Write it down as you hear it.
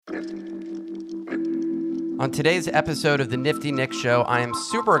On today's episode of the Nifty Nick Show, I am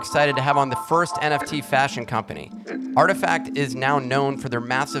super excited to have on the first NFT fashion company. RTFKT is now known for their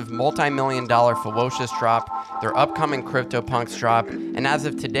massive multi-million-dollar Fewocious drop, their upcoming CryptoPunks drop, and as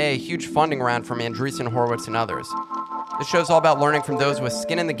of today, a huge funding round from Andreessen Horowitz and others. This show's all about learning from those with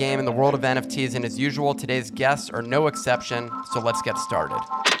skin in the game in the world of NFTs, and as usual, today's guests are no exception, so let's get started.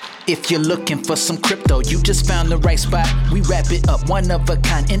 If you're looking for some crypto, you just found the right spot. We wrap it up, one of a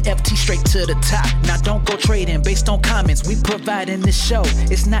kind, NFT straight to the top. Now don't go trading based on comments we provide in this show.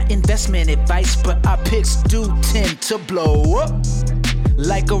 It's not investment advice, but our picks do tend to blow up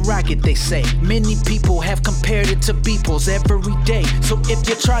like a rocket, they say. Many people have compared it to Beeples every day. So if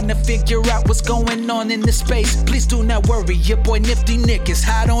you're trying to figure out what's going on in this space, please do not worry, your boy Nifty Nick is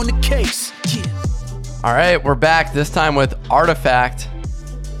hot on the case. Yeah. All right, we're back, this time with RTFKT.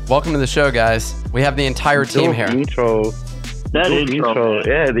 Welcome to the show, guys. We have the entire team here. Intro. That intro.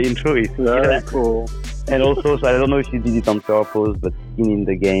 Yeah, the intro is very cool. And also, so I don't know if you did it on purpose, but skin in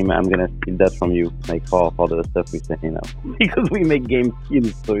the game, I'm gonna steal that from you, like for the stuff we say now, because we make game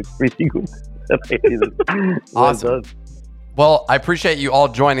skins, so it's pretty good. Awesome. Well, I appreciate you all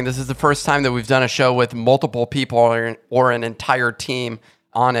joining. This is the first time that we've done a show with multiple people or an entire team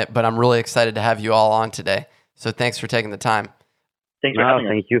on it, but I'm really excited to have you all on today. So thanks for taking the time. Thanks for having us.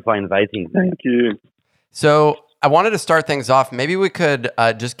 Thank you for inviting. Thank you. So I wanted to start things off. Maybe we could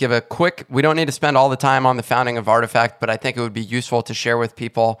just give a quick, we don't need to spend all the time on the founding of RTFKT, but I think it would be useful to share with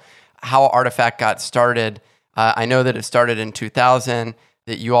people how RTFKT got started. I know that it started in 2000,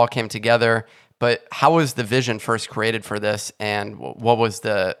 that you all came together, but how was the vision first created for this, and what was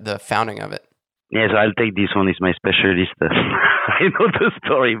the founding of it? Yes, I'll take this one. It's my specialist. I know the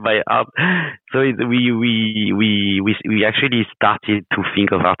story by heart. So we actually started to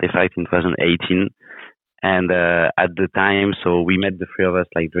think of RTFKT in 2018, and at the time, so we met the three of us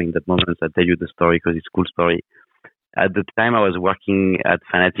like during that moment. I'll tell you the story because it's a cool story. At the time, I was working at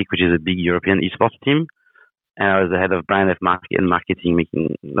Fnatic, which is a big European esports team, and I was the head of brand and marketing,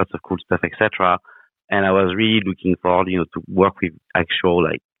 making lots of cool stuff, etc. And I was really looking forward, to work with actual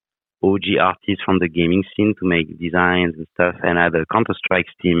like OG artists from the gaming scene to make designs and stuff. And I had a Counter-Strike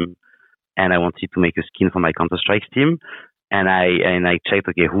team, and I wanted to make a skin for my Counter-Strike team. And I checked,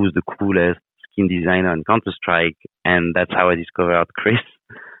 okay, who's the coolest skin designer in Counter-Strike? And that's how I discovered Chris,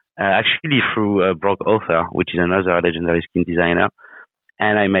 actually through Brock Author, which is another legendary skin designer.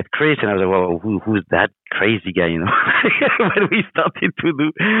 And I met Chris, and I was like, well, who's that crazy guy, When we started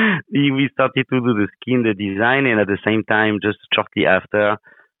to do the skin, the design, and at the same time, just shortly after,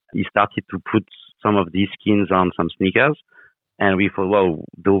 he started to put some of these skins on some sneakers, and we thought, well,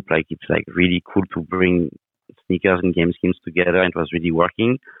 dope, like it's like really cool to bring sneakers and game skins together, and it was really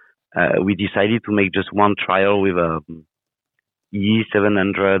working. We decided to make just one trial with a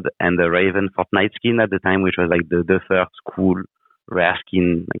E700 and the Raven Fortnite skin at the time, which was like the first cool rare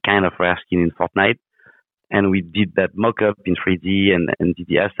skin, kind of rare skin in Fortnite. And we did that mock-up in 3D and did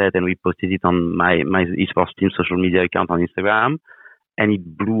the asset, and we posted it on my esports team social media account on Instagram. And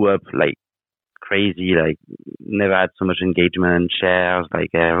it blew up like crazy, like never had so much engagement, shares,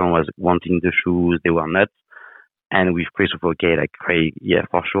 like everyone was wanting the shoes, they were nuts. And with Chris, okay, like crazy, yeah,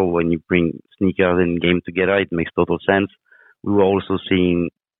 for sure, when you bring sneakers and game together, it makes total sense. We were also seeing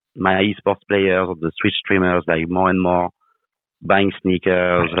my esports players or the Twitch streamers, like more and more buying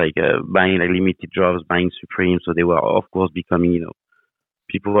sneakers, like buying like limited drops, buying Supreme. So they were, of course, becoming,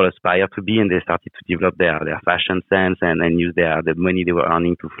 people will aspire to be, and they started to develop their fashion sense and use the money they were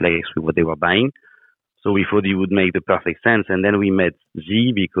earning to flex with what they were buying. So we thought it would make the perfect sense. And then we met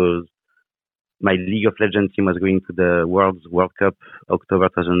Z because my League of Legends team was going to the World Cup October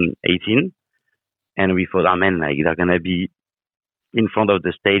 2018. And we thought, man, like they're going to be in front of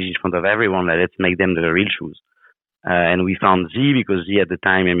the stage, in front of everyone. Like, let's make them the real shoes. And we found Z because Z at the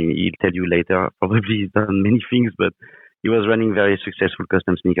time, he'll tell you later, probably he's done many things, but he was running a very successful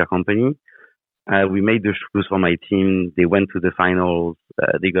custom sneaker company. We made the shoes for my team. They went to the finals.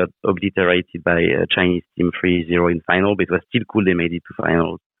 They got obliterated by a Chinese team 3-0 in final, but it was still cool they made it to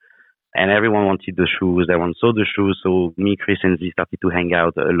finals. And everyone wanted the shoes. Everyone saw the shoes. So me, Chris, and Z started to hang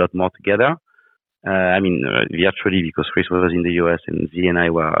out a lot more together. Virtually, because Chris was in the US and Z and I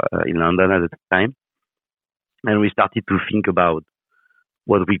were in London at the time. And we started to think about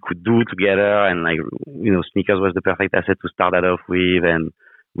what we could do together, and sneakers was the perfect asset to start that off with. And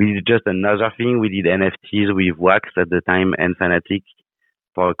we did just another thing. We did NFTs with Wax at the time and Fnatic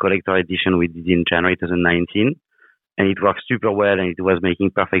for a collector edition we did in January 2019. And it worked super well, and it was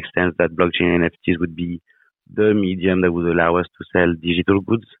making perfect sense that blockchain NFTs would be the medium that would allow us to sell digital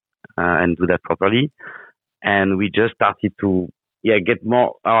goods and do that properly. And we just started to get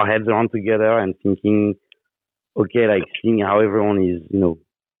more our heads around together and thinking, okay, like seeing how everyone is,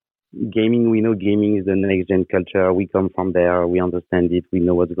 gaming. We know gaming is the next gen culture. We come from there. We understand it. We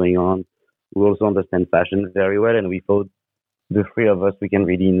know what's going on. We also understand fashion very well, and we thought the three of us we can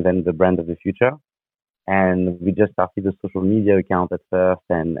really invent the brand of the future. And we just started a social media account at first,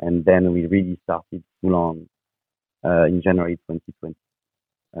 and then we really started full on in January 2020.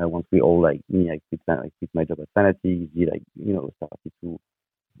 Once we all I quit my job at Sanity, started to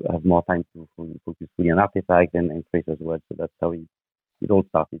have more time to focus fully on Artifact and Trace as well. So that's how it all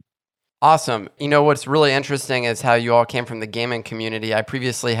started. Awesome. What's really interesting is how you all came from the gaming community. I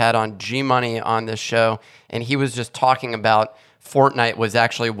previously had on G Money on this show, and he was just talking about Fortnite was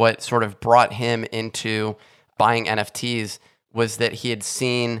actually what sort of brought him into buying NFTs, was that he had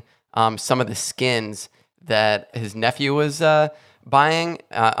seen some of the skins that his nephew was buying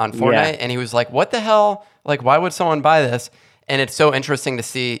on Fortnite, and he was like, what the hell? Like, why would someone buy this? And it's so interesting to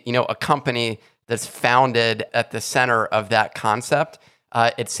see, a company that's founded at the center of that concept.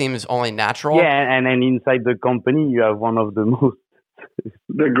 It seems only natural. Yeah, and inside the company, you have one of the most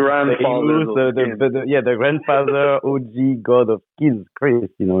the grandfather, the grandfather, OG god of kids, Chris.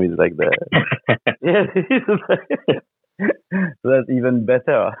 He's like the so that's even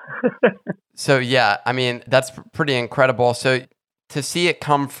better. So yeah, I mean that's pretty incredible. So to see it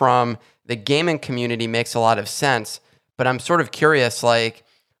come from the gaming community makes a lot of sense. But I'm sort of curious, like,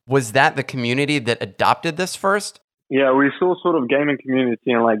 was that the community that adopted this first? Yeah, we saw sort of gaming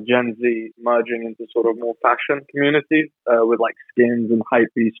community and like Gen Z merging into sort of more fashion communities with like skins and hype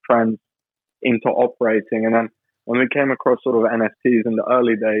beast trends into operating. And then when we came across sort of NFTs in the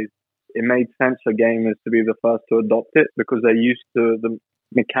early days, it made sense for gamers to be the first to adopt it because they're used to the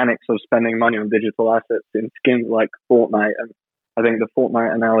mechanics of spending money on digital assets in skins like Fortnite. And I think the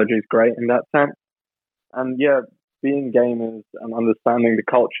Fortnite analogy is great in that sense. And yeah, being gamers and understanding the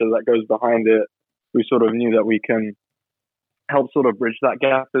culture that goes behind it, we sort of knew that we can help sort of bridge that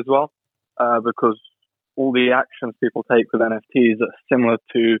gap as well, because all the actions people take with NFTs are similar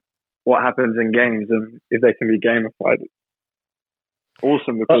to what happens in games, and if they can be gamified, it's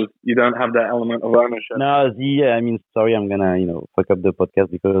awesome because you don't have that element of ownership. No, sorry, I'm gonna fuck up the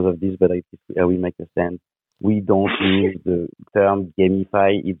podcast because of this, but I will make a stand. We don't use the term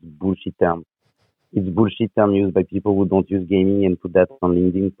gamify; it's bullshit term. It's bullshit term used by people who don't use gaming and put that on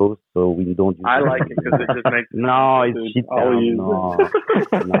LinkedIn posts. So we don't use. I like it because it just makes. No, it's shit term.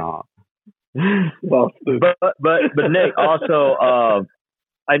 No. But Nick, also,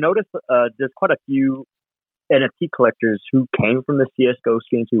 I noticed there's quite a few NFT collectors who came from the CS:GO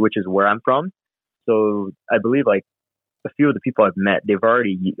scene too, which is where I'm from. So I believe like a few of the people I've met, they've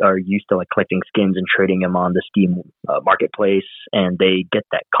already are used to like collecting skins and trading them on the Steam marketplace, and they get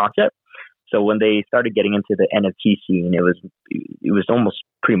that concept. So when they started getting into the NFT scene, it was almost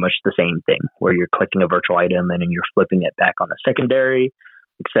pretty much the same thing, where you're collecting a virtual item and then you're flipping it back on a secondary,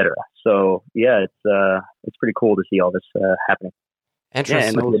 etc. So yeah, it's pretty cool to see all this happening. Interesting. Yeah,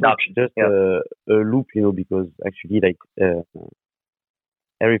 and also just a loop, because actually like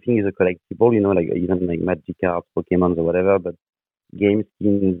everything is a collectible, like even like Magic cards, Pokemon or whatever. But game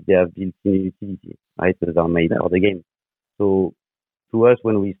skins, they have built-in utility, right? Because they're made for the game. So to us,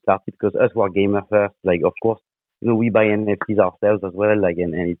 when we started, because us were gamer first, like of course, we buy NFTs ourselves as well, like,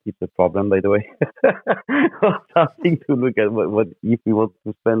 and it's a problem, by the way. Starting to look at what if we want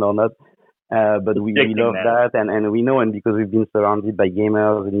to spend or not. But we love that, and we know, and because we've been surrounded by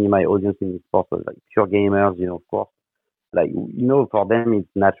gamers, and my audience in this sport was like pure gamers, of course. Like, for them, it's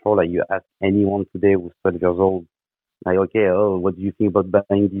natural. Like, you ask anyone today who's 12 years old, like, okay, what do you think about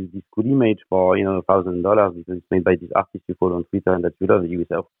buying this cool image for, $1,000 because it's made by this artist you follow on Twitter and that you love? You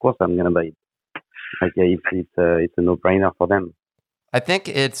say, of course, I'm going to buy it. Like, yeah, it's a no-brainer for them. I think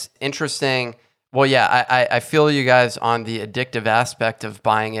it's interesting. Well, yeah, I feel you guys on the addictive aspect of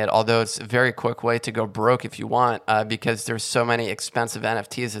buying it, although it's a very quick way to go broke if you want, because there's so many expensive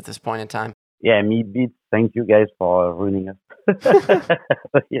NFTs at this point in time. Yeah, Meatbeats, thank you guys for ruining us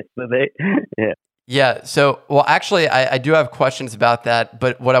yesterday. Yeah. Yeah. So, well, actually, I do have questions about that.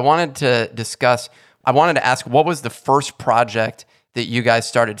 But what I wanted to discuss, I wanted to ask, what was the first project that you guys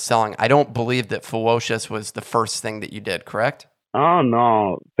started selling? I don't believe that Ferocious was the first thing that you did, correct? Oh,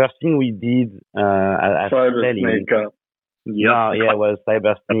 no. First thing we did Cyber Sneaker. Yeah, it was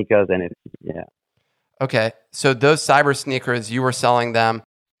Cyber Sneakers NFT. Yeah. Okay. So those Cyber Sneakers, you were selling them.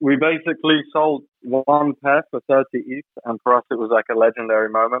 We basically sold one pair for 30 ETH, and for us it was like a legendary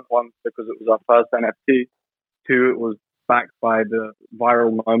moment. One, because it was our first NFT. Two, it was backed by the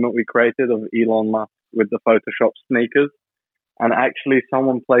viral moment we created of Elon Musk with the Photoshop sneakers. And actually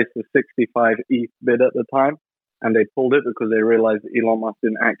someone placed a 65 ETH bid at the time, and they pulled it because they realized Elon Musk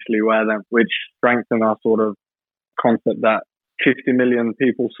didn't actually wear them, which strengthened our sort of concept that 50 million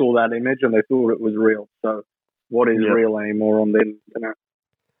people saw that image and they thought it was real. So what is real anymore on the internet?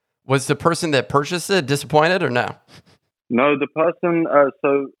 Was the person that purchased it disappointed or no? No, the person,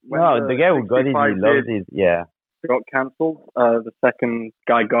 the guy who got it, he loved it, yeah. Got cancelled. The second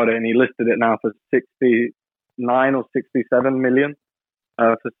guy got it and he listed it now for 69 or 67 million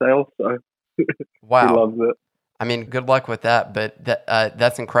for sale. So wow. He loves it. I mean, good luck with that, but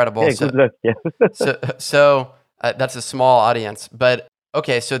that's incredible. Yeah, good luck, yeah. so that's a small audience. But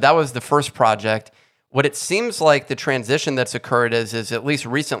okay, so that was the first project. What it seems like the transition that's occurred is at least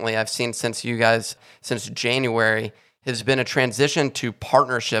recently, I've seen since January, has been a transition to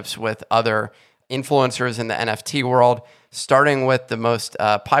partnerships with other influencers in the NFT world, starting with the most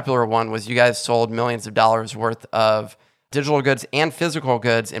popular one was you guys sold millions of dollars worth of digital goods and physical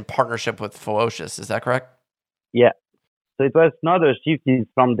goods in partnership with Ferocious. Is that correct? Yeah. So it was not a shift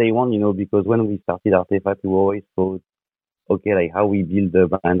from day one, because when we started RTFKT, we always thought, okay, like how we build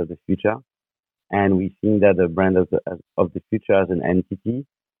the brand of the future. And we think that the brand of the future as an entity,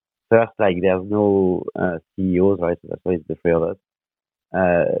 first, like there's no CEOs, right? So that's why it's the three of us.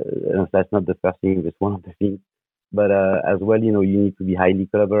 That's not the first thing, it's one of the things. But as well, you need to be highly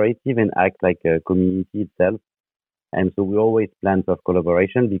collaborative and act like a community itself. And so we always plan to have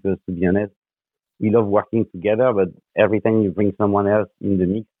collaboration because, to be honest, we love working together, but every time you bring someone else in the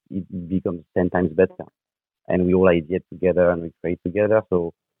mix, it becomes 10 times better. And we all ideate together and we create together.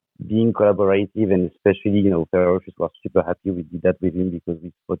 So being collaborative, and especially, Ferocious was super happy we did that with him because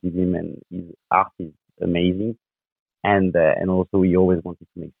we spotted him and his art is amazing. And also we always wanted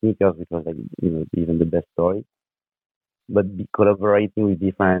to make sneakers, which was like, even the best story. But be collaborating with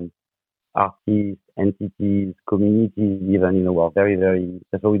different artists, entities, communities, even, we're very, very,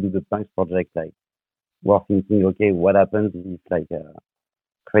 that's why we do the Punks project. Like, we're thinking, okay, what happens if like a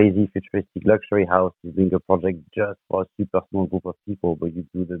crazy futuristic luxury house is doing a project just for a super small group of people, but you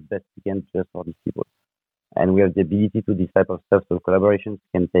do the best you can just for these people. And we have the ability to do this type of stuff. So collaborations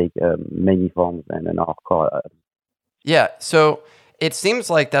can take many forms and our core. Yeah. So it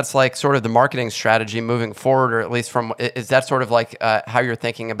seems like that's like sort of the marketing strategy moving forward, or at least is that sort of like how you're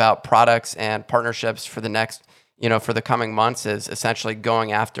thinking about products and partnerships for the next, for the coming months, is essentially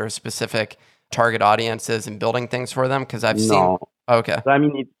going after specific target audiences and building things for them? Because I've seen. Okay. So, I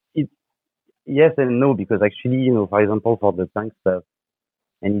mean, it's yes and no, because actually, for example, for the punk stuff,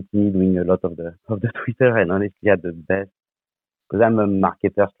 and it's me doing a lot of the Twitter, and honestly, at the best, because I'm a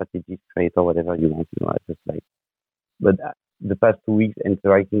marketer, strategist, creator, whatever you want, I just like. But the past 2 weeks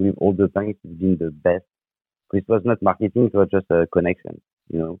interacting with all the punks has been the best. Because it was not marketing, it was just a connection,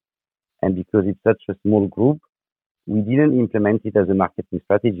 And because it's such a small group, we didn't implement it as a marketing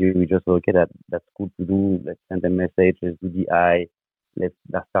strategy. We just thought, okay, that's cool to do. Let's send them message. Let's do the eye. Let's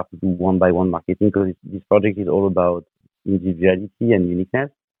start to do one by one marketing, because this project is all about individuality and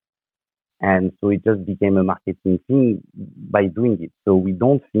uniqueness. And so it just became a marketing thing by doing it. So we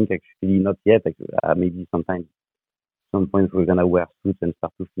don't think actually, not yet, maybe sometimes, some point we're going to wear suits and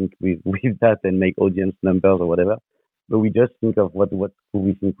start to think with that and make audience numbers or whatever. But we just think of what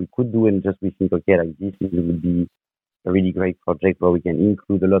we think we could do, and just we think, okay, like this would be a really great project where we can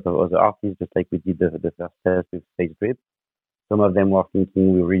include a lot of other artists, just like we did the first test with Space Drip. Some of them were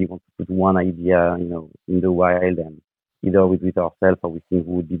thinking we really want to put one idea, in the wild, and either with ourselves, or we think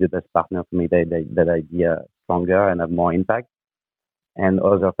who would be the best partner to make that idea stronger and have more impact. And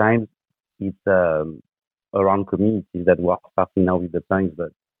other times it's around communities that we're starting now with the punks,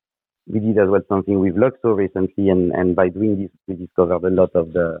 but we did as well something with Luxo recently, and by doing this, we discovered a lot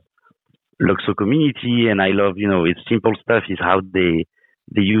of the Luxo community, and I love, it's simple stuff is how they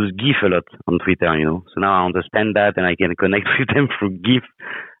use GIF a lot on Twitter, So now I understand that, and I can connect with them through GIF,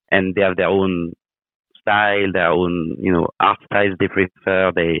 and they have their own style, their own, art styles they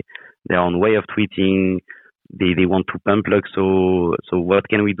prefer, their own way of tweeting. They want to pump Luxo. So what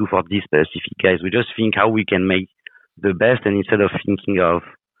can we do for these specific guys? We just think how we can make the best, and instead of thinking of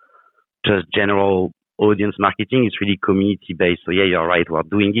just general audience marketing, it's really community based. So yeah, you're right, we're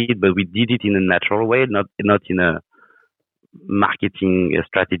doing it, but we did it in a natural way, not in a marketing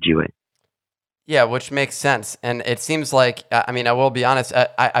strategy way. Yeah, which makes sense. And it seems like, I will be honest,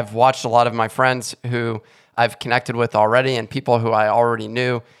 I've watched a lot of my friends who I've connected with already, and people who I already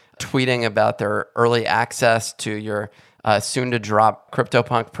knew, tweeting about their early access to your soon to drop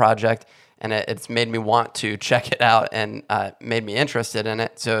CryptoPunk project. And it's made me want to check it out, and made me interested in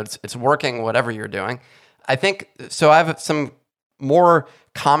it. So it's working, whatever you're doing. I think, so I have some more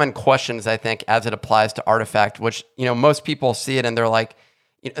common questions, I think, as it applies to Artifact, which, most people see it and they're like,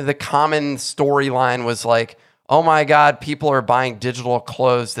 the common storyline was like, oh my God, people are buying digital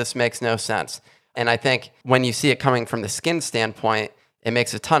clothes. This makes no sense. And I think when you see it coming from the skin standpoint, it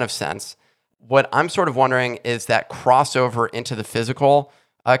makes a ton of sense. What I'm sort of wondering is that crossover into the physical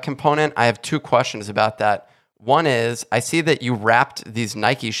component. I have two questions about that. One is, I see that you wrapped these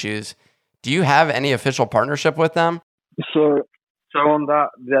Nike shoes. Do you have any official partnership with them? So on that,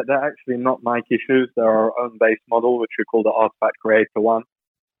 they're actually not Nike shoes. They're our own base model, which we call the Artifact Creator One.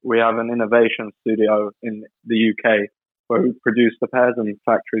 We have an innovation studio in the UK where we produce the pairs, and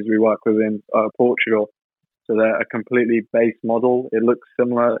factories we work with in Portugal. So they're a completely base model. It looks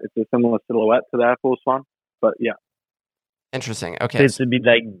similar. It's a similar silhouette to the Air Force One, but yeah. Interesting. Okay. So it's a bit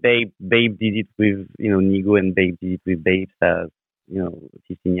like Babe did it with, Nigo, and Babe did it with Babe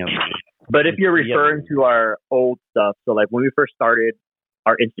 15 years ago. But if you're referring to our old stuff, so like when we first started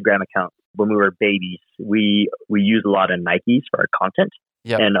our Instagram account, when we were babies, we used a lot of Nikes for our content,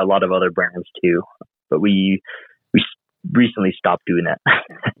 and a lot of other brands too. But we recently stopped doing that.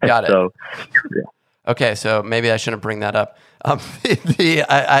 Got it. So, yeah. Okay, so maybe I shouldn't bring that up. I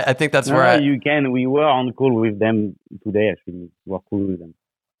think that's where you can. We were on call with them today, actually. We were cool with them.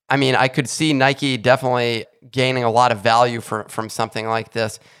 I mean, I could see Nike definitely gaining a lot of value from something like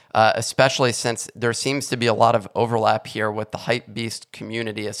this, especially since there seems to be a lot of overlap here with the Hypebeast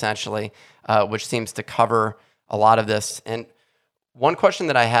community, essentially, which seems to cover a lot of this. And one question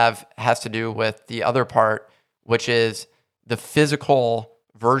that I have has to do with the other part, which is the physical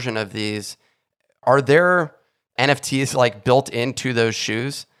version of these. Are there NFTs like built into those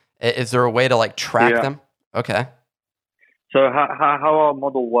shoes? Is there a way to like track them? Okay. So how our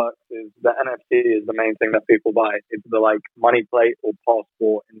model works is the NFT is the main thing that people buy. It's the like money plate or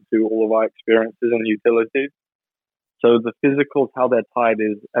passport into all of our experiences and utilities. So the physicals, how they're tied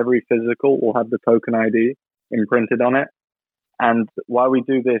is every physical will have the token ID imprinted on it. And why we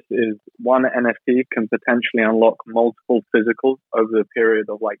do this is one NFT can potentially unlock multiple physicals over the period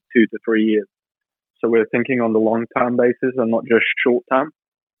of like 2 to 3 years. So we're thinking on the long-term basis and not just short-term.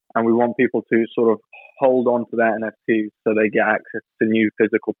 And we want people to sort of hold on to their NFTs so they get access to new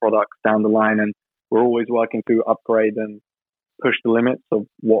physical products down the line. And we're always working to upgrade and push the limits of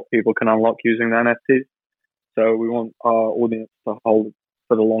what people can unlock using the NFTs. So we want our audience to hold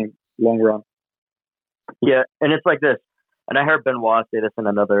for the long run. Yeah, and it's like this. And I heard Benoit say this in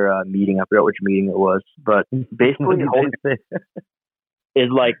another meeting. I forgot which meeting it was. But basically, is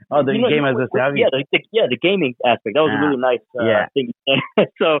like the game as a service. The gaming aspect. That was a really nice thing.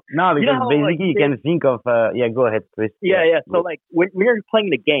 So because basically you can think of go ahead, Chris. So like when you're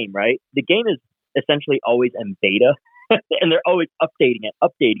playing the game, right? The game is essentially always in beta, and they're always updating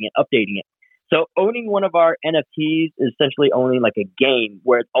it. So owning one of our NFTs is essentially owning like a game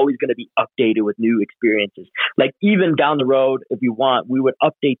where it's always going to be updated with new experiences. Like even down the road, if you want, we would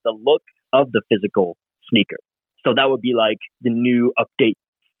update the look of the physical sneaker. So that would be like the new update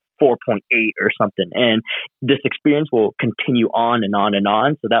 4.8 or something. And this experience will continue on and on and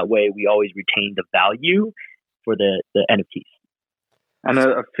on. So that way we always retain the value for the NFTs. And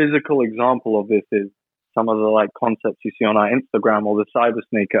a physical example of this is some of the like concepts you see on our Instagram or the cyber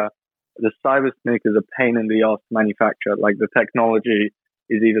sneaker. The cyber sneaker is a pain in the ass to manufacture. Like the technology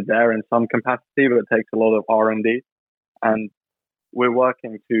is either there in some capacity, but it takes a lot of R&D. And we're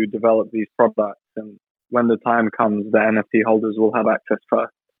working to develop these products, and when the time comes, the NFT holders will have access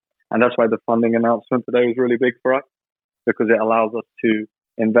first. And that's why the funding announcement today was really big for us, because it allows us to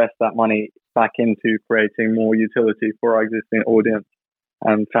invest that money back into creating more utility for our existing audience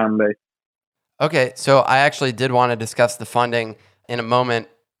and fan base. Okay, so I actually did want to discuss the funding in a moment.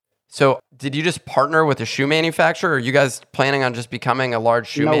 So did you just partner with a shoe manufacturer, or are you guys planning on just becoming a large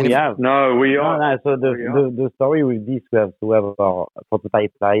shoe manufacturer? We are. So the story with this, we have our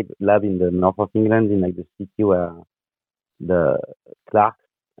prototype lab in the north of England, in like the city where the Clark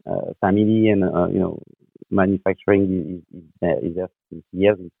family and manufacturing is there since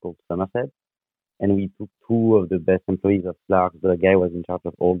years. It's called Somerset, and we took two of the best employees of Clark. The guy was in charge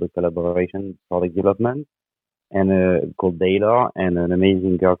of all the collaboration, product development, and called Taylor, and an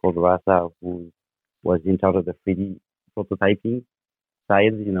amazing girl called Rasa, who was in charge of the 3D prototyping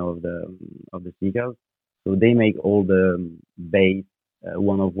side, of the sneakers. So they make all the base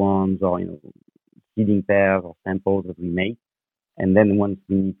one-of-ones or seeding pairs or samples that we make. And then once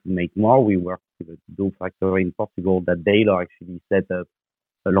we need to make more, we work with a dough factory in Portugal that Taylor actually set up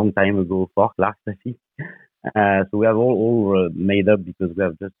a long time ago for Clark, I think. So we have all made up because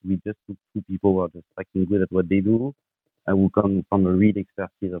we just took two people who are just fucking good at what they do, and who come from a real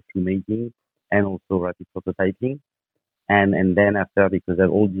expertise of shoemaking and also rapid prototyping. And then after, because of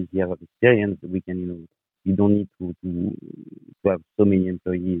all these years of experience, we can We don't need to have so many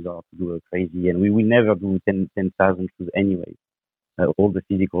employees or to do a crazy, and we will never do 10,000 shoes anyway. All the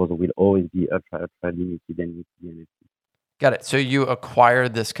physicals will always be ultra limited and need to be NFT. Got it. So you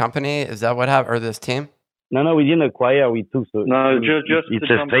acquired this company? Is that what happened, or this team? No, we didn't acquire. We took. So No, it's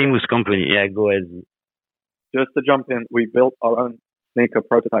a famous company. Yeah, go ahead. Just to jump in, we built our own sneaker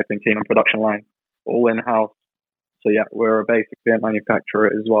prototyping team and production line, all in-house. So yeah, we're basically a manufacturer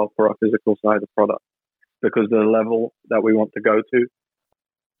as well for our physical side of product, because the level that we want to go to,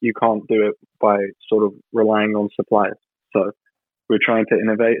 you can't do it by sort of relying on suppliers. So we're trying to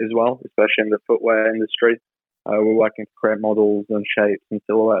innovate as well, especially in the footwear industry. We're working to create models and shapes and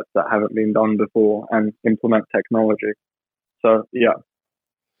silhouettes that haven't been done before and implement technology. So yeah.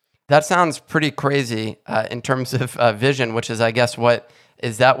 That sounds pretty crazy in terms of vision, which is, I guess,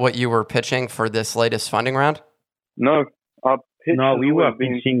 is that what you were pitching for this latest funding round? No, we were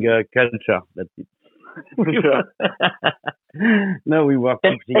pitching culture. That's it. No, we were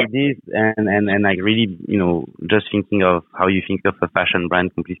pitching this and like really, just thinking of how you think of a fashion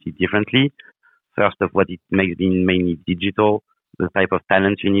brand completely differently. First of what it makes being mainly digital, the type of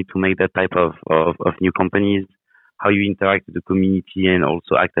talent you need to make that type of new companies, how you interact with the community and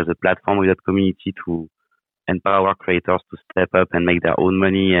also act as a platform with that community to empower creators to step up and make their own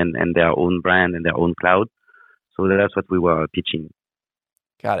money and their own brand and their own cloud. So that's what we were pitching.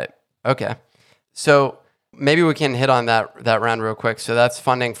 Got it. Okay. So maybe we can hit on that round real quick. So that's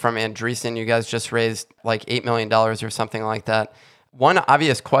funding from Andreessen. You guys just raised like $8 million or something like that. One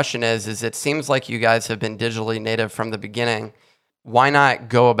obvious question is it seems like you guys have been digitally native from the beginning. Why not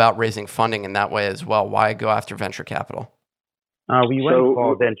go about raising funding in that way as well? Why go after venture capital? We went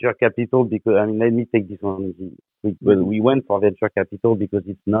for venture capital because, let me take this one. We went for venture capital because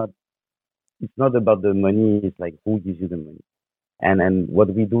it's not about the money. It's like who gives you the money. And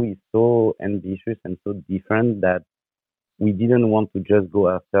what we do is so ambitious and so different that we didn't want to just go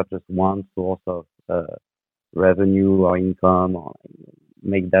after just one source of revenue or income or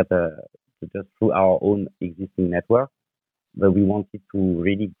make that just through our own existing network. But we wanted to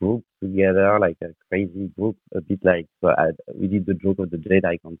really group together like a crazy group, a bit like we did the joke of the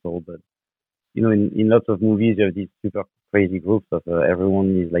Jedi Council, but in lots of movies you have these super crazy groups of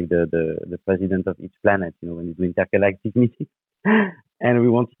everyone is like the president of each planet, when you do intergalactic meetings. And we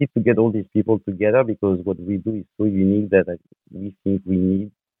wanted to get all these people together because what we do is so unique that we think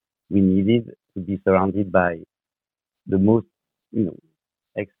we needed to be surrounded by the most,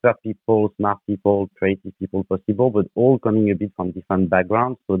 expert people, smart people, creative people possible, but all coming a bit from different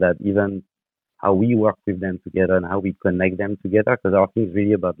backgrounds so that even how we work with them together and how we connect them together, because our thing is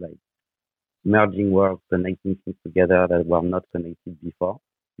really about like merging worlds, connecting things together that were not connected before,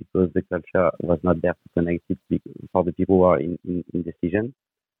 because the culture was not there to connect it for the people who are in decision.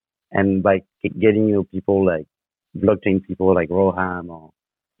 And by getting, people like blockchain people like Roham or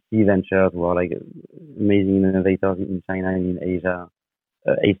C Ventures who are like amazing innovators in China and in Asia,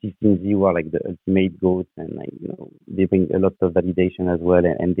 A16Z who are like the ultimate goats and like, they bring a lot of validation as well.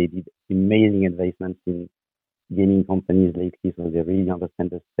 And they did amazing investments in gaming companies lately. So they really understand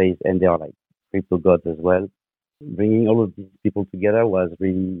the space and they are like crypto gods as well. Bringing all of these people together was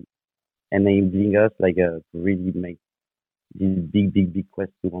really enabling us to really make this big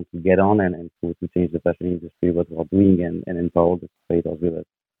quest we want to get on and to change the fashion industry, what we're doing and empower the creators with us.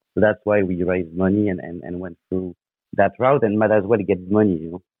 So that's why we raised money and went through that route and might as well get money,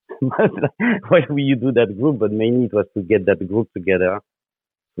 Why will you do that group? But mainly it was to get that group together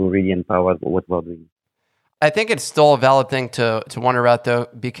to really empower what we're doing. I think it's still a valid thing to wonder about though,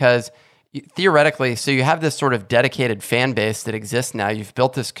 because theoretically, so you have this sort of dedicated fan base that exists now. You've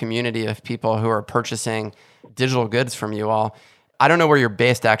built this community of people who are purchasing digital goods from you all. I don't know where you're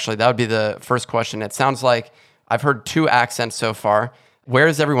based, actually. That would be the first question. It sounds like I've heard 2 accents so far. Where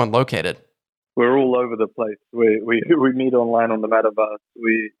is everyone located? We're all over the place. We meet online on the metaverse.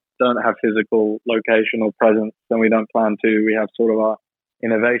 We don't have physical location or presence, and we don't plan to. We have sort of our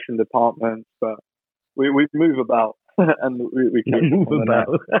innovation department, but we move about and we can move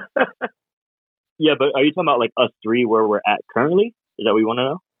about. Yeah, but are you talking about like us three where we're at currently? Is that what you want to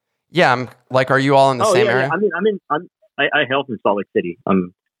know? Yeah, are you all in the same area? Yeah. I hail from Salt Lake City.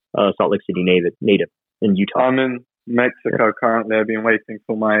 I'm Salt Lake City native in Utah. I'm in Mexico currently. I've been waiting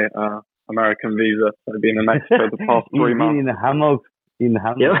for my American visa. I've been in Mexico the past 3 months. In hammock.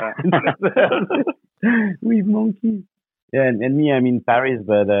 Yeah. With monkeys. Yeah, and me, I'm in Paris,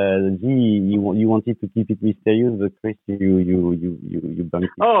 but you wanted to keep it mysterious, but Chris, you bumped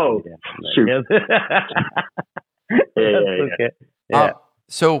it. Oh, shoot. Yeah.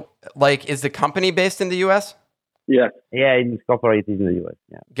 So, is the company based in the U.S.? Yes. Yeah, it's incorporated in the US.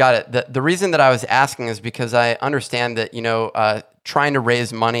 Yeah. Got it. The reason that I was asking is because I understand that, trying to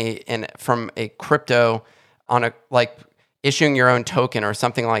raise money from a crypto on a like issuing your own token or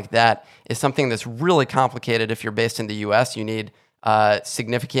something like that is something that's really complicated. If you're based in the US, you need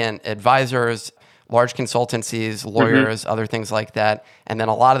significant advisors, large consultancies, lawyers, other things like that. And then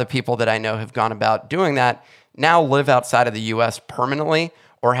a lot of the people that I know have gone about doing that now live outside of the US permanently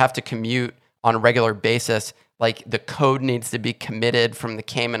or have to commute on a regular basis. Like the code needs to be committed from the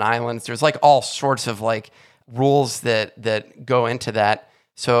Cayman Islands. There's like all sorts of like rules that go into that.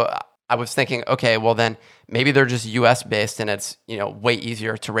 So I was thinking, okay, well then maybe they're just US based and it's, way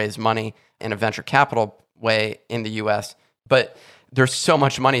easier to raise money in a venture capital way in the US. But there's so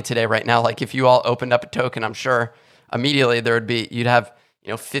much money today right now. Like if you all opened up a token, I'm sure immediately you'd have,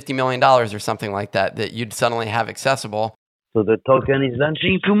 $50 million or something like that you'd suddenly have accessible. So the token is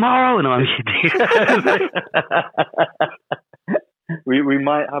launching tomorrow. No, I'm kidding. we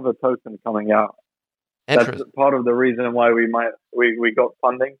might have a token coming out. That's part of the reason why we got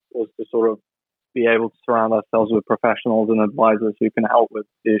funding, was to sort of be able to surround ourselves with professionals and advisors who can help with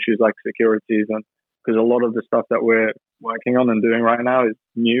the issues like securities, and because a lot of the stuff that we're working on and doing right now is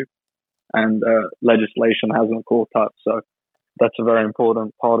new, and legislation hasn't caught up. So that's a very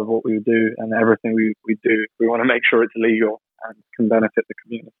important part of what we do, and everything we do, we want to make sure it's legal and can benefit the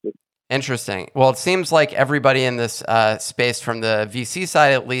community. Interesting. Well, it seems like everybody in this space, from the VC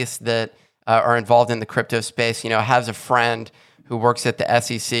side at least, that are involved in the crypto space, has a friend who works at the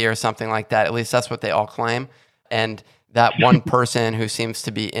SEC or something like that. At least that's what they all claim. And that one person who seems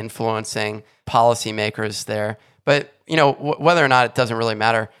to be influencing policymakers there. But, whether or not, it doesn't really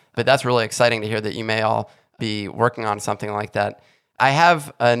matter. But that's really exciting to hear that you may all be working on something like that. I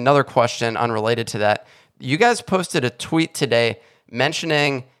have another question unrelated to that. You guys posted a tweet today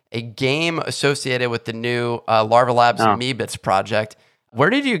mentioning a game associated with the new Larva Labs Meebits project. Where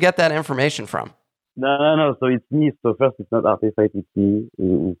did you get that information from? No. So it's me. So first, it's not RTFKT, it's me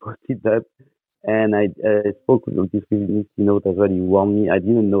who posted that. And I spoke with this note as well. You warned me. I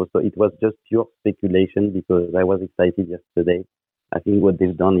didn't know. So it was just pure speculation because I was excited yesterday. I think what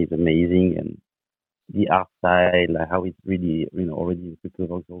they've done is amazing. And the art style, how it's really, already in crypto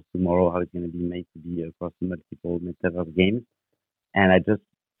voxels tomorrow, how it's going to be made to be across multiple metaverse games. And I just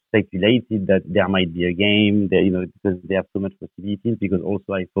speculated that there might be a game there, because they have so much possibilities. Because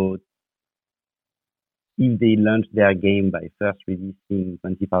also I thought if they launch their game by first releasing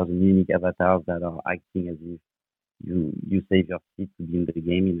 20,000 unique avatars that are acting as if you save your seat to be in the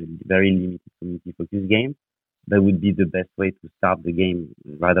game in a very limited community focused game, that would be the best way to start the game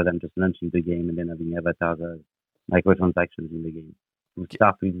rather than just launching the game and then having avatars as microtransactions in the game. To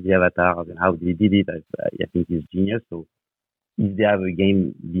start with the avatars and how they did it, I think is genius. So if they have a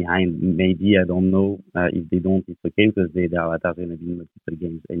game behind, maybe, I don't know. If they don't, it's okay because their avatars are going to be in multiple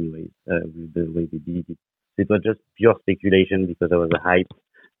games anyways, with the way they did it. So it was just pure speculation because there was a hype.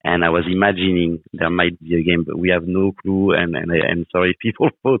 And I was imagining there might be a game, but we have no clue. And I'm sorry, people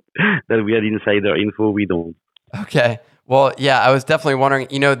thought that we had insider info. We don't. Okay. Well, yeah, I was definitely wondering,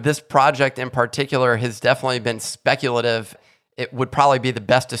 this project in particular has definitely been speculative. It would probably be the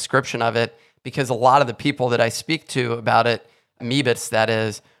best description of it because a lot of the people that I speak to about it, Meebits that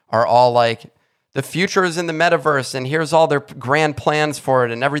is, are all like, the future is in the metaverse and here's all their grand plans for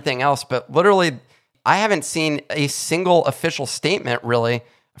it and everything else. But literally, I haven't seen a single official statement really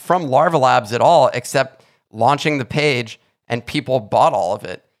from Larva Labs at all, except launching the page and people bought all of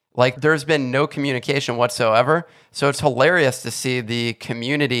it. Like there's been no communication whatsoever. So it's hilarious to see the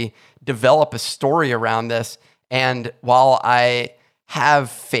community develop a story around this. And while I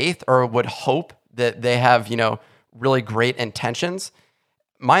have faith or would hope that they have, really great intentions,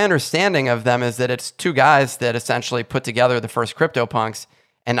 my understanding of them is that it's two guys that essentially put together the first CryptoPunks.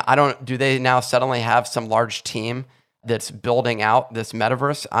 And do they now suddenly have some large team that's building out this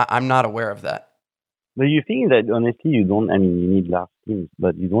metaverse? I'm not aware of that. But you think that honestly, you need large teams,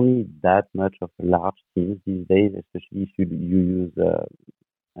 but you don't need that much of large teams these days, especially if you use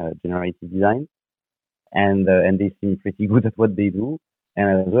generative design. And they seem pretty good at what they do.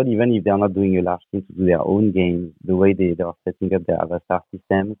 And as well, even if they're not doing a large team to do their own games, the way they are setting up their avatar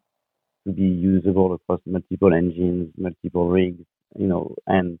systems to be usable across multiple engines, multiple rigs,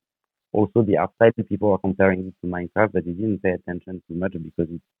 and also the art style, people are comparing it to Minecraft, but they didn't pay attention too much because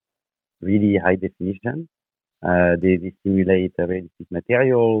it's really high definition. They simulate realistic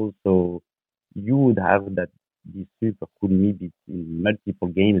materials, so you would have these super cool Meebits in multiple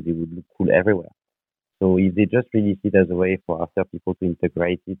games. They would look cool everywhere. So if they just release it as a way for other people to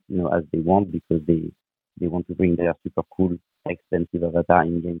integrate it, as they want, because they want to bring their super cool, expensive avatar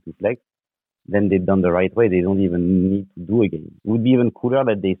in game to flex, then they've done the right way. They don't even need to do a game. It would be even cooler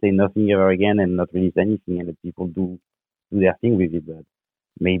that they say nothing ever again and not release anything, and that people do their thing with it. But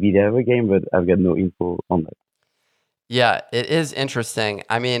maybe they have a game, but I've got no info on that. Yeah, it is interesting.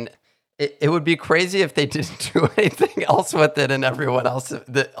 I mean, it would be crazy if they didn't do anything else with it, and everyone else,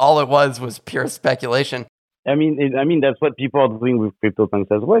 that all it was pure speculation. I mean, that's what people are doing with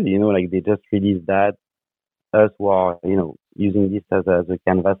CryptoPunks as well. Like they just released that. Us who are, using this as a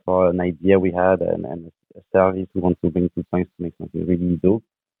canvas for an idea we had and a service we want to bring to Punks to make something really dope.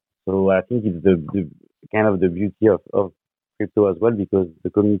 So I think it's the kind of the beauty of crypto as well, because the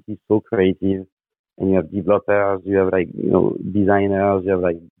community is so creative, and you have developers, you have designers, you have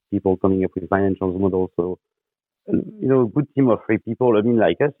people coming up with financial models. So a good team of 3 people. I mean,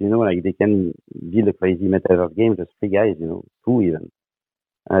 like us, they can build a crazy metaverse game, just 3 guys, 2 even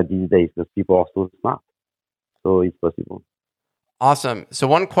these days, because people are so smart. So it's possible. Awesome. So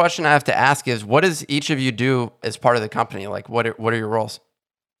one question I have to ask is, what does each of you do as part of the company? Like, what are your roles?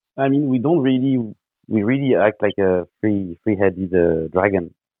 I mean, we really act like a three-headed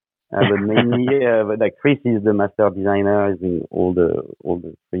dragon. But mainly, Chris is the master designer, is doing all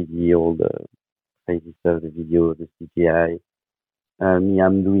the 3D, all the crazy stuff, the video, the CGI. Me,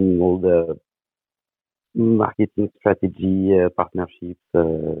 I'm doing all the marketing strategy, partnerships,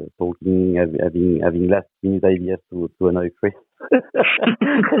 talking, having last minute ideas to annoy Chris.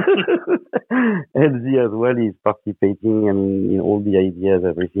 And Z as well is participating in all the ideas,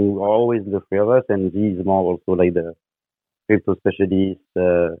 everything. We're always the 3 of us, and Z is more also like the crypto specialist,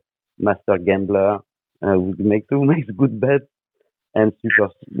 master gambler, who makes good bets, and super,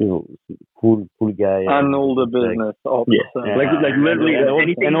 cool guy. And all the business officer. Yeah. Like literally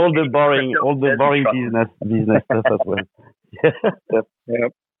anything. And all the boring business stuff as well.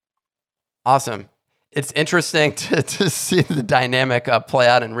 Yep. Awesome. It's interesting to see the dynamic play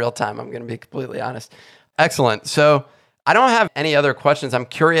out in real time. I'm going to be completely honest. Excellent. So I don't have any other questions. I'm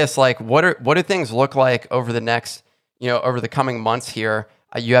curious, what do things look like over the next, over the coming months here?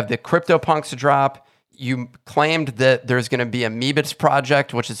 You have the CryptoPunks drop. You claimed that there's going to be a Meebits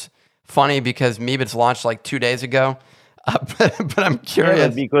project, which is funny because Meebits launched 2 days ago. But I'm curious. Yeah,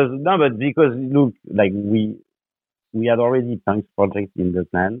 because look, we had already Punks project in the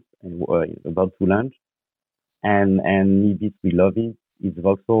plans and about to launch, and Meebits, we love it. It's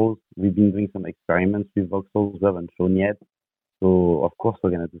voxels. We've been doing some experiments with voxels. We haven't shown yet, so of course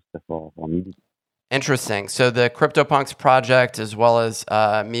we're gonna do stuff for Meebits. Interesting. So the CryptoPunks project as well as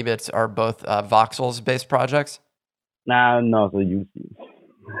Meebits are both voxels-based projects? No, so you see.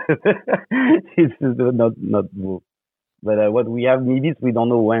 It's not both. But what we have Meebits, we don't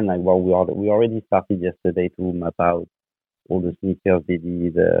know when. We already started yesterday to map out all the sneakers they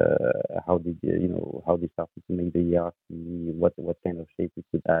did, how they started to make the ERC, what kind of shape we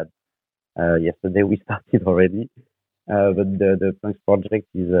could add. Yesterday we started already. But the Punks project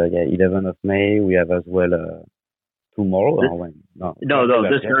is 11th of May. We have as well tomorrow.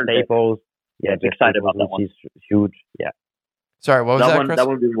 This Thursday. Staples. Yeah, excited about that one. Which is huge. Yeah. Sorry, what was that, one? Chris? That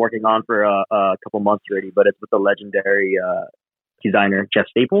one we've been working on for a couple months already, but it's with the legendary designer Jeff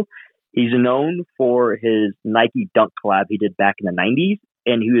Staple. He's known for his Nike Dunk collab he did back in the 90s,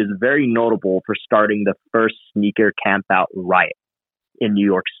 and he was very notable for starting the first sneaker campout riot in New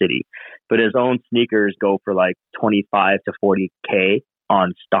York City. But his own sneakers go for 25 to 40K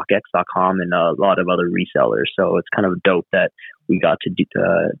on StockX.com and a lot of other resellers. So it's kind of dope that we got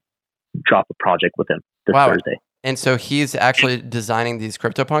to drop a project with him this Thursday. And so he's actually designing these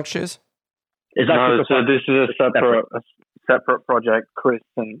CryptoPunk shoes? So this is a separate project. Chris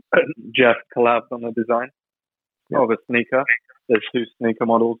and Jeff collabed on the design of a sneaker. There's 2 sneaker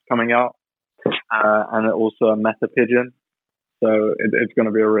models coming out, and also a Meta Pigeon. So it's going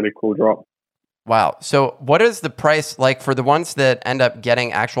to be a really cool drop. Wow. So what is the price for the ones that end up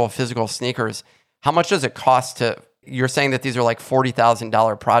getting actual physical sneakers? How much does it cost to? You're saying that these are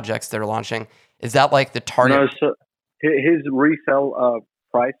 $40,000 projects that are launching. Is that the target? No, so his resale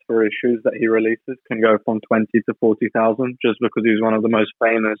price for his shoes that he releases can go from 20 to 40,000, just because he's one of the most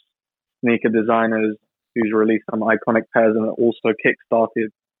famous sneaker designers who's released some iconic pairs, and it also kickstarted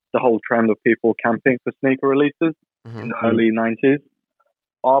the whole trend of people camping for sneaker releases in the early 90s.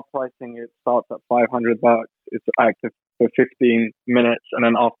 Our pricing, it starts at $500. It's active for 15 minutes, and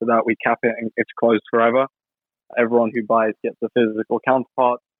then after that we cap it and it's closed forever. Everyone who buys gets a physical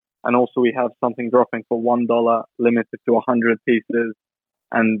counterpart. And also we have something dropping for $1, limited to 100 pieces.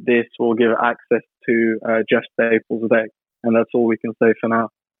 And this will give access to Jeff Staples' deck. And that's all we can say for now.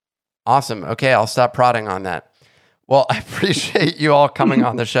 Awesome. Okay, I'll stop prodding on that. Well, I appreciate you all coming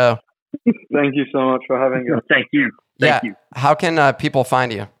on the show. Thank you so much for having us. Thank you. Thank you. How can people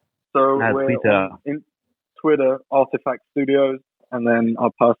find you? So we're Twitter. in Twitter, Artifact Studios, and then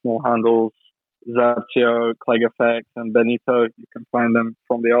our personal handles, Zaptio, Clegg Effects, and Benito. You can find them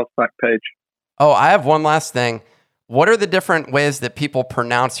from the Artifact page. Oh, I have one last thing. What are the different ways that people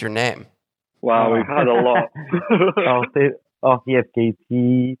pronounce your name? Wow, we've had a lot.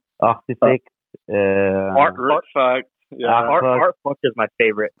 RTFKT, Artifact. Artifact. Yeah. Artfuck is my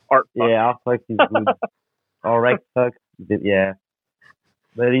favorite. Artfuck. Yeah, Artifact is good. Or Rexfuck. Yeah.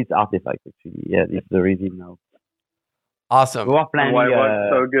 But it's Artifact, actually. Yeah, it's the reason now. Awesome. We are planning Why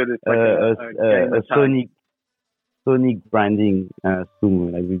it's so good. It's like a Sonic branding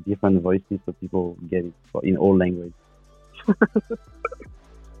soon, like with different voices so people get it in all languages.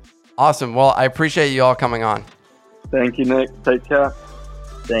 Awesome. Well, I appreciate you all coming on. Thank you, Nick. Take care.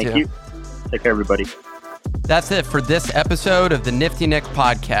 Thank you. Take care, everybody. That's it for this episode of the Nifty Nick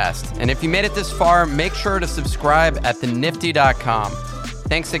podcast. And if you made it this far, make sure to subscribe at thenifty.com.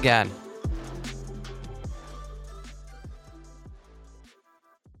 Thanks again.